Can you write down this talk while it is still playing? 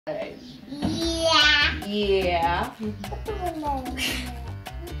Right. Yeah. Yeah.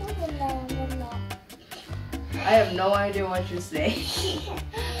 I have no idea what you're saying.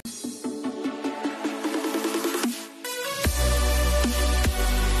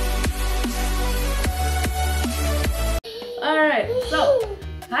 Alright, so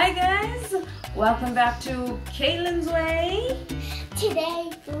hi guys, welcome back to Cayden's Way.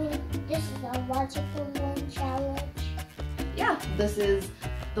 Today, this is a water balloon challenge. Yeah, this is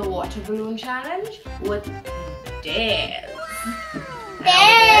the water balloon challenge with dares.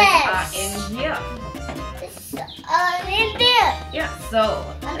 Dares are in here. It's in there. Yeah, so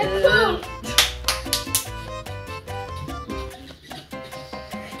On the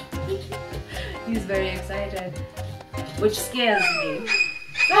he's very excited, which scares me. I'm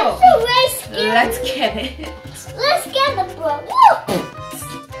So very scared. let's get it. Let's get the balloon.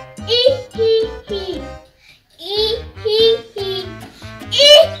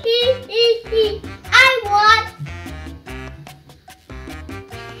 I want.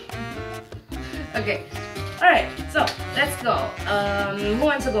 Okay. Alright, so let's go. Who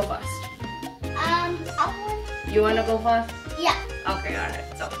wants to go first? I want. You wanna go first? Yeah. Okay,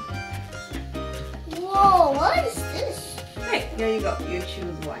 alright, so. Whoa, what is this? Okay, here you go. You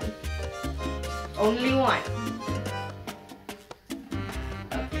choose one. Only one.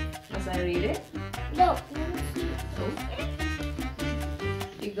 Okay. Must I read it? No. Okay.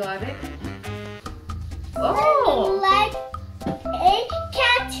 You got it? Oh! Like a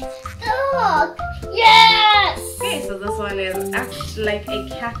cat dog. Yes! Okay, so this one is act like a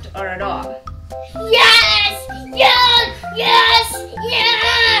cat or a dog. Yes! Yes! Yes!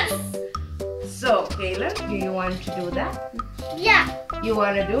 Yes! So, Kayla, do you want to do that? Yeah. You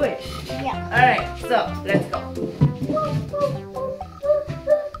want to do it? Yeah. Alright, so let's go.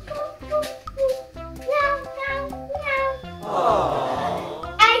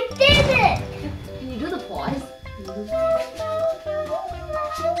 I did it! Can you do the pause?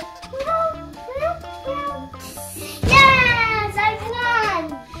 Yes! I won!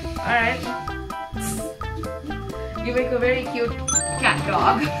 Alright. You make a very cute cat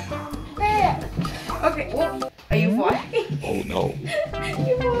dog. There. Okay, whoop. Are you falling? Oh no.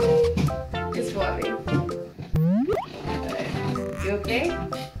 You're falling. It's falling. Alright. You okay?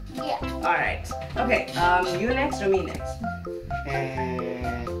 Yeah. Alright. Okay, you next or me next?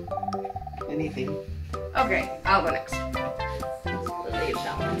 Anything. Okay, I'll go next. Leave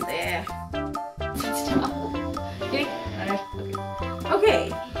that one there. Okay, alright, okay.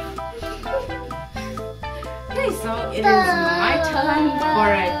 Okay. Okay, so it is my turn for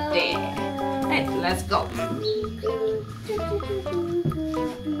a dare. Right, let's go.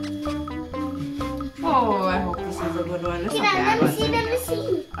 Oh, I hope this is a good one. It's a bad one. Let me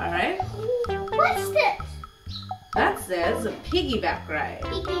see. Alright. What's this? That says a piggyback ride.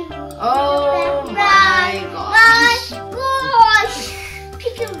 Piggyback Oh my gosh. gosh.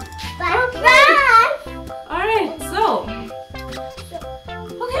 Piggyback ride. Alright, so.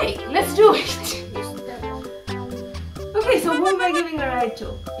 Okay, let's do it. Okay, so who am I giving a ride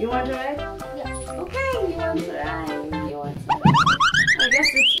to? You want to ride? Yes. Okay, you want to ride. You want to ride. I guess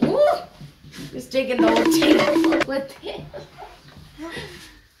it's. Ooh! Just taking the whole thing with it.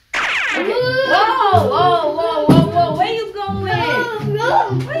 Okay. Whoa, whoa, whoa, whoa, whoa. Where you going?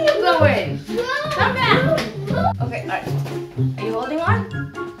 Where you going? Come back. Okay, alright. Are you holding on?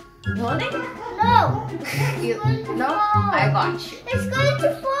 You holding? No. No? I got you. It's going to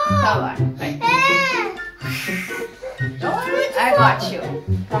fall. Come on. Right. Don't worry. I got you.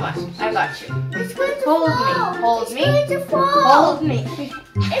 Come on. I got you. It's going to Hold fall. me. Hold It's me. going to fall. Hold me.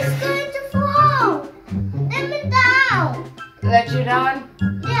 It's going to fall. Let me down. Let you down?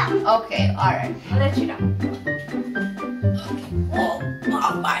 Yeah. Okay, alright. I'll let you down.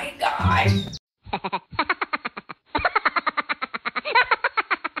 Oh my gosh.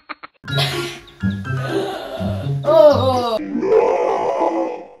 Oh.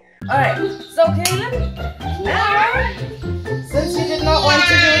 Alright, so Kayden, now, since you did not want to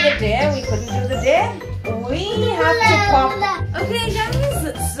do the dare, we couldn't do the dare, we have to pop. Okay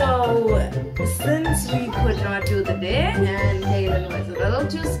guys, so since we could not do the dare and Kayden was a little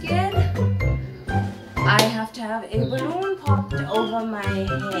too scared, I have to have a balloon popped over my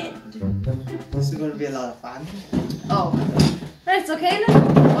head. This is going to be a lot of fun. Oh, right, so Kayden,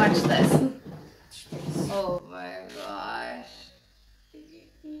 watch this. Oh my gosh.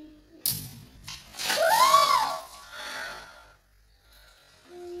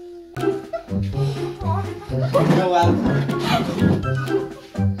 You're welcome.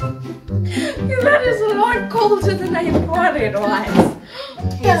 That is a lot colder than I thought it was.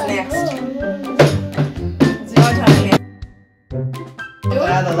 Who's next? It's your turn.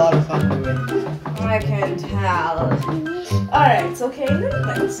 Another a lot of fun doing it. I can tell. Alright, so Kayden,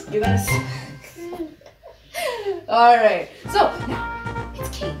 you're gonna Alright, so now it's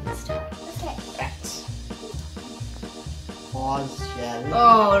Kayden's turn. Okay. Right. Pause challenge.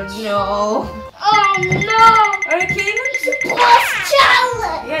 Oh no. Oh no! Alright, Kayden. Pause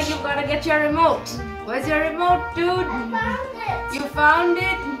challenge! Yeah, you gotta get your remote. Where's your remote, dude? I found it. You found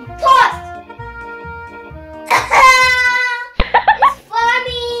it? Pause! It's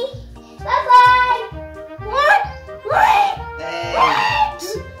funny! Bye-bye! What? Wait! Hey.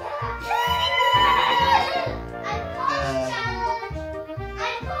 I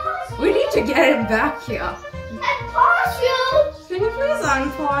We need to get him back here. pause you! Can you please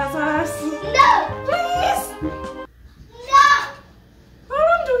unpause us? No! Please! No! How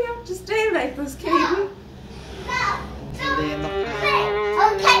long do we have to stay like this, Kayden? No! Till the end of the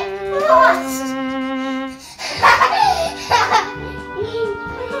Okay, pause! Not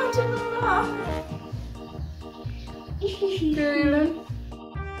enough. Kayden.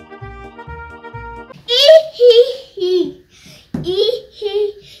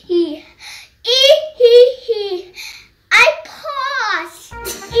 I pause.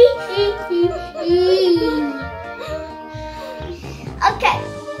 Okay.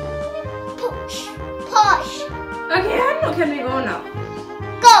 Push. Push. Okay, how can we go now?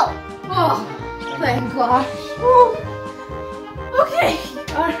 Go. Oh, thank God. Whew. Okay,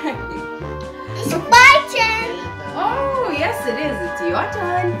 alright. It's my turn. Oh, yes it is. It's your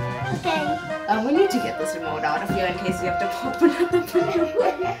turn. Okay. We need to get this remote out of here in case we have to pop another video.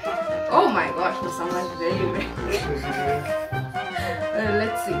 Oh my gosh, for someone very big.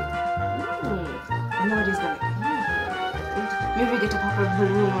 Let's see. I know what he's gonna. Maybe we get to pop a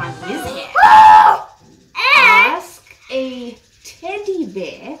balloon on his head. Ask a teddy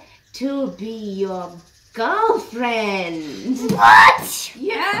bear to be your girlfriend. What? Yes.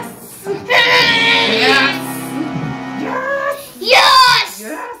 Yes. Yes. Yes.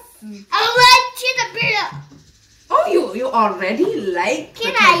 Yes. I like to the beer. Oh, you already like the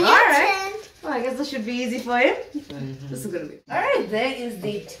Can teddy, I alright. Well, I guess this should be easy for him. This is gonna be. Alright, there is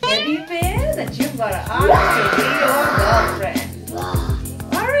the teddy bear that you've got to ask to be your girlfriend.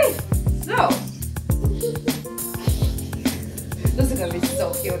 Alright, so. This is gonna be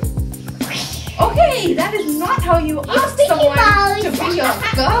so cute. Okay, that is not how you ask someone to be your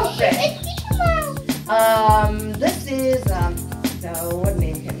girlfriend. This is, what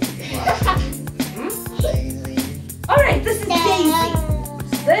name can we give her? Daisy. Alright, this is Daisy.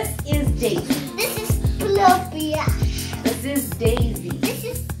 This is Daisy. This is Blobia. This is Daisy. This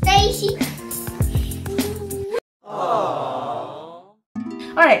is Daisy.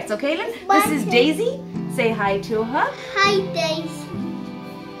 Alright, so Kayden, this is Daisy. Say hi to her. Hi, Daisy.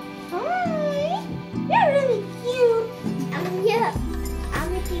 Hi. You're really cute. I'm here.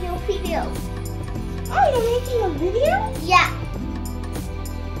 I'm making a video. Oh, you're making a video? Yeah.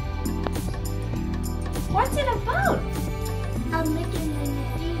 What's it about? I'm making a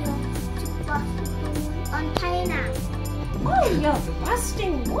video to bust the balloon on Kayna. Oh, you're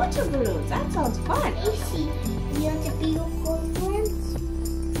busting water balloons. That sounds fun. Daisy, you're the beautiful ones.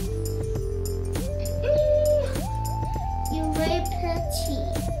 You're very pretty.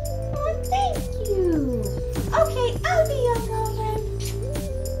 Oh, thank you. Okay, I'll be your girlfriend.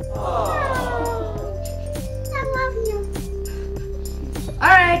 I love you.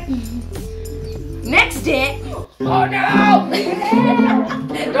 Alright. Next day. Oh no!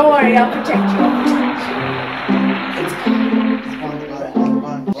 Don't worry, I'll protect you. It's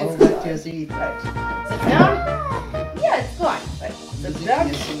Go back to your seat. right. Sit down. Yeah, it's fine. Right. Sit down.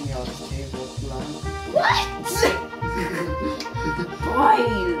 Using your table lamp. What?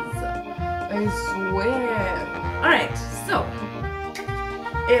 Boys, I swear. Alright, so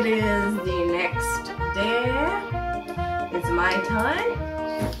it is the next day. It's my turn.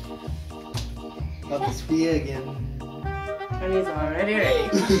 Got the spear again. And he's already ready.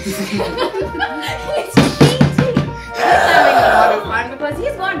 It's cheating. He's having a lot of fun because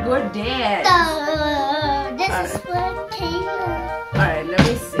he's got good dads. This is for Kayna. Alright, let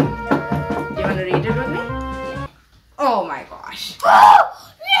me see. Do you want to read it with me? Yeah. Oh my gosh. Oh,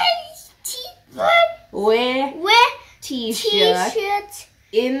 nice t-shirt. Wear Wear t-shirt t-shirt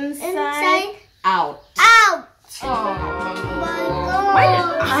inside out. out. Oh my God. Why did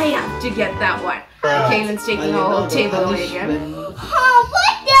I have to get that one? Kayden's taking our whole table away again. Oh,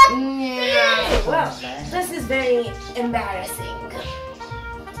 what the? Yeah. Well, this is very embarrassing.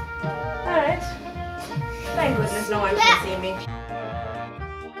 Alright. Thank goodness no one can see me.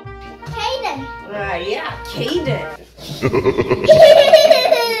 Kayden. Yeah, Cayden.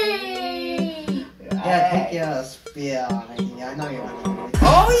 Yeah, take your spear. I know you want to do it.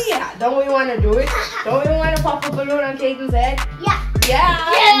 Oh Yeah, don't we want to do it? Don't we want to pop a balloon on Cayden's head? Yeah.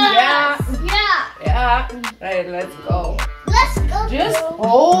 Yeah. Yes. Yeah. Yeah. Right, let's go. Let's go. Just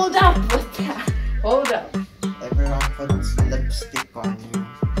hold up with that. Hold up. Everyone puts lipstick on you.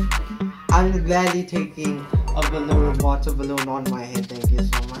 I'm gladly taking a balloon, water balloon on my head. Thank you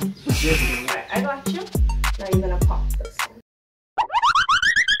so much. Alright, I got you. Now you're gonna pop this one.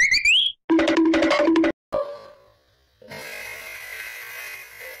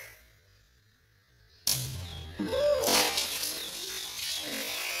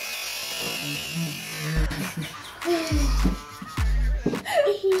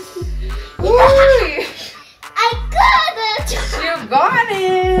 I got it. You got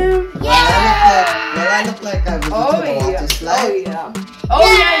him. Well, I look like I was into the water Oh slide. yeah.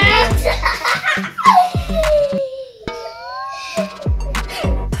 Oh yeah.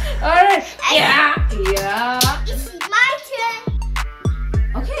 Alright. Yeah. Yeah. It's my turn.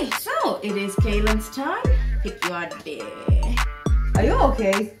 Okay, so it is Kayden's turn. Pick your day. Are you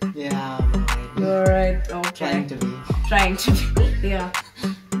okay? Yeah, You're right. Okay. trying to be. Trying to be. Yeah.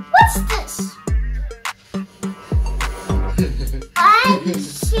 What's this? I'm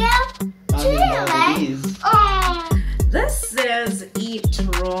chilling. Oh. This says eat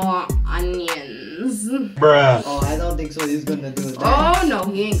raw onions. Bruh. Oh, I don't think so. He's gonna do that. Oh no,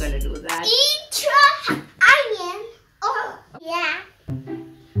 he ain't gonna do that. Eat onion. Oh, yeah.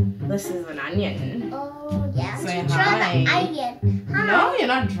 This is an onion. Oh, yeah. Say Try hi. the onion. Hi. No, you're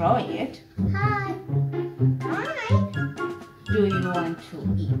not drawing it. Hi. Hi. Do you want to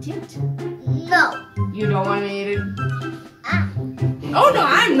eat it? No. You don't want to eat it? Ah. Oh no,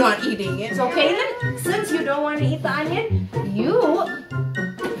 I'm not eating it. So Kayden, since you don't want to eat the onion, do you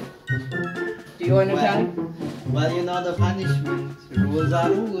want to tell him? Well, you know the punishment. Rules are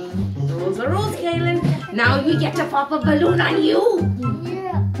rules. Rules are rules, Kayden. Now we get to pop a balloon on you.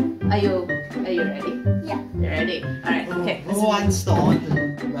 Yeah. Are you ready? Yeah. You ready? Alright, okay. Who wants to on?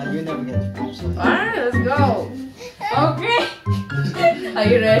 Well, you never get to pop so. Alright, let's go. Okay. Are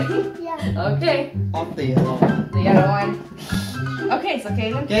you ready? Yeah. Okay. Off the yellow one. The other one. Okay, so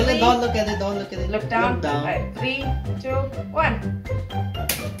Kayden. Kayla, don't look at it. Don't look at it. Look down. Look down. Alright, 3, 2,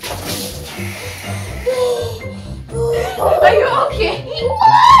 1. Are you okay?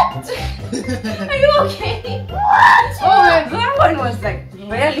 What? Are you okay? What? Oh my, that one was like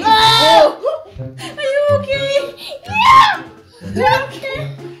really full. Are you okay? Yeah. You okay?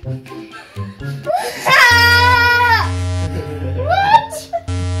 Ah. What?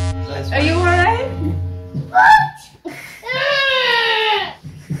 That's Are you alright? What?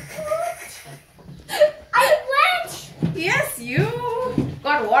 I went. Yes, you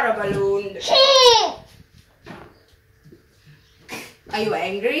got water balloon. Are you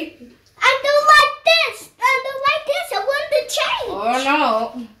angry? I don't like this. I don't like this. I want to change. Oh no.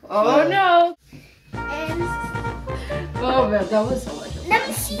 Oh no. And Oh man, that was so much fun. let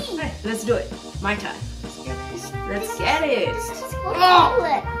me see. Alright, let's do it. My turn. Let's Let's get it. This is for Oh.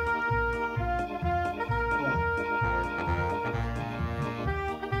 chocolate.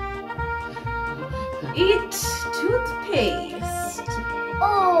 Eat toothpaste.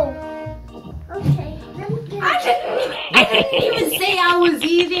 Oh. Okay. Let me get I didn't even say I was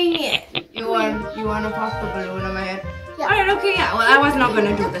eating it. You want to pop the balloon on my head? Yeah. Alright, okay, yeah. Well, I was not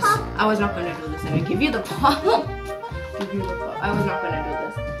gonna do The this. pop. I was not gonna do this. I'm gonna give you the pop. Give you the pop. I was not gonna do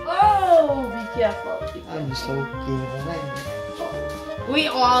this. Oh, be careful. Be careful. I'm so good. We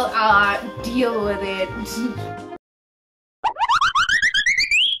all deal with it.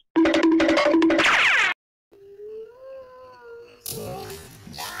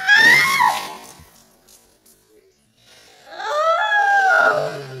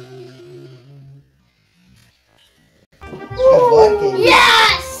 Good working.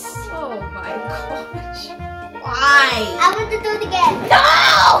 Yes. Oh my gosh. Why? I want to do it again. No.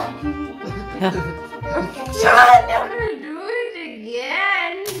 John, never do it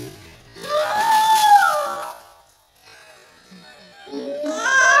again.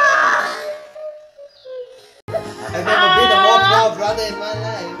 I've never been a more proud brother in my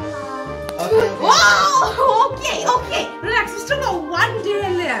life. Okay. Whoa! Okay. Relax. We still got one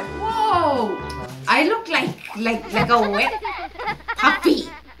day left. Whoa! I look like a wet puppy.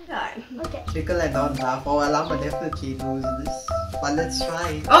 Okay. Tickle and don't laugh. Oh, well, I'm gonna definitely lose this. But let's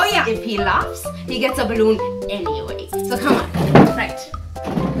try. Oh yeah. If he laughs, he gets a balloon anyway. So come on. Right.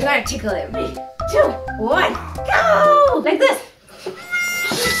 We gotta tickle him. 3, 2, 1, go! Like this.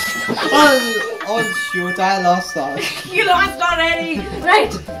 Oh shoot, I lost that. You lost already.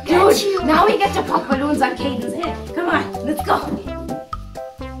 Right. Dude, now we get to pop balloons on Cayden's head. Come on, let's go. I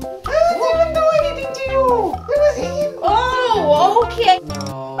didn't even do anything to you. It was him. Oh, okay.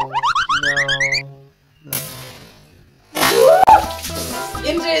 No.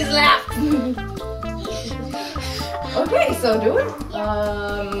 go, dude.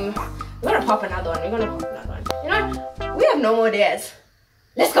 We're gonna pop another one. We're gonna pop another one. You know what? We have no more dares.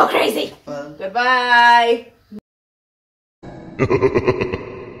 Let's go crazy. Well. Goodbye.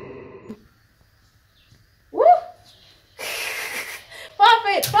 Woo! Pop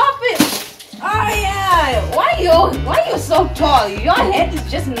it, pop it. Oh yeah. Why you so tall? Your head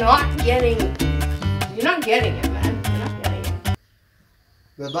is just not getting. You're not getting it, man. You're not getting it.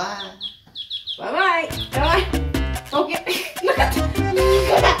 Bye-bye. Bye-bye. Bye-bye. Okay. Look at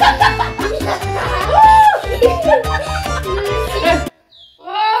that.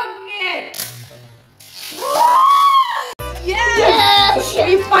 Okay. Yes!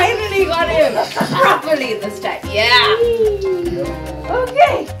 We finally got him properly this time. Yeah.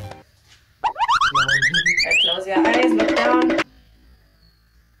 Okay. Right, close your eyes, look down.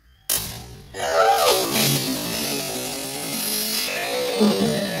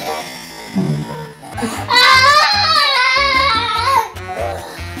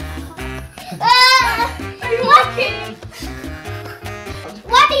 Are you okay?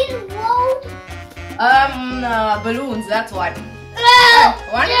 What is road? Balloons, that's what.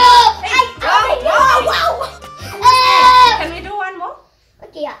 One. No. Hey, wow. Can we do one more?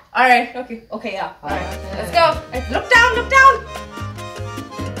 Okay, yeah. Alright, okay, yeah. Alright, let's go. Look down, look down.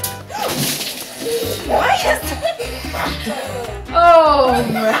 Why is Oh,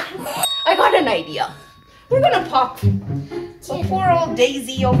 man. I got an idea. We're gonna pop so poor old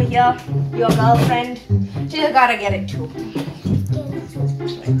Daisy over here, your girlfriend. She's gotta get it too.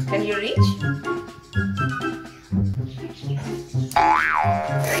 Can you reach?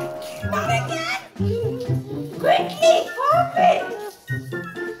 Not again! Quickly, pop it!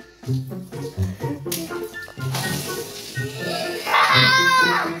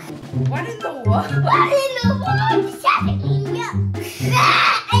 What in the world? What in the world is happening here?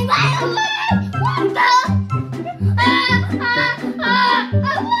 I want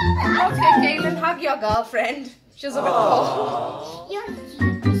Okay, Cayden, hug your girlfriend. She's a bit cold.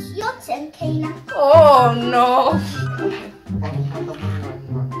 It's your turn, Kayna. Oh no!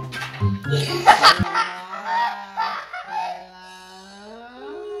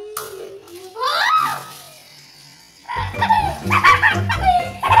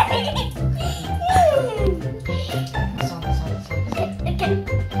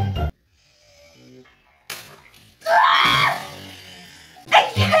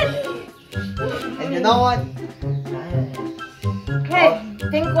 And you know what? Okay,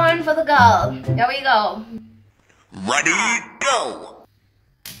 pink one for the girl. Here we go. Ready, go!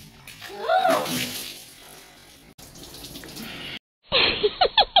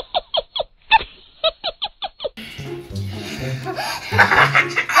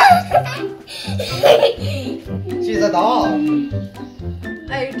 She's a dog.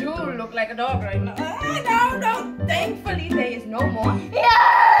 I do look like a dog right now. No. Thankfully, there is no more.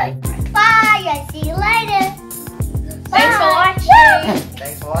 Bye. I'll see you later. Thanks for Bye. watching.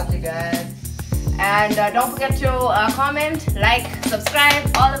 Thanks for watching, guys. And don't forget to comment, like, subscribe,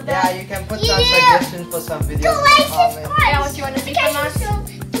 all of Yeah, that. you can put some suggestions for some videos in the comments. Yeah, what you want to see from us?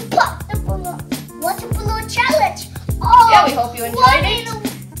 To pop the balloon. Water balloon challenge. Oh, Yeah, we hope you enjoyed it.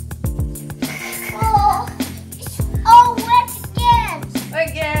 Oh, wet again.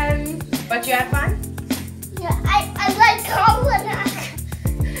 Again. But you had fun? Yeah, I like Almanac.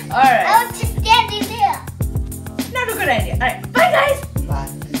 Alright.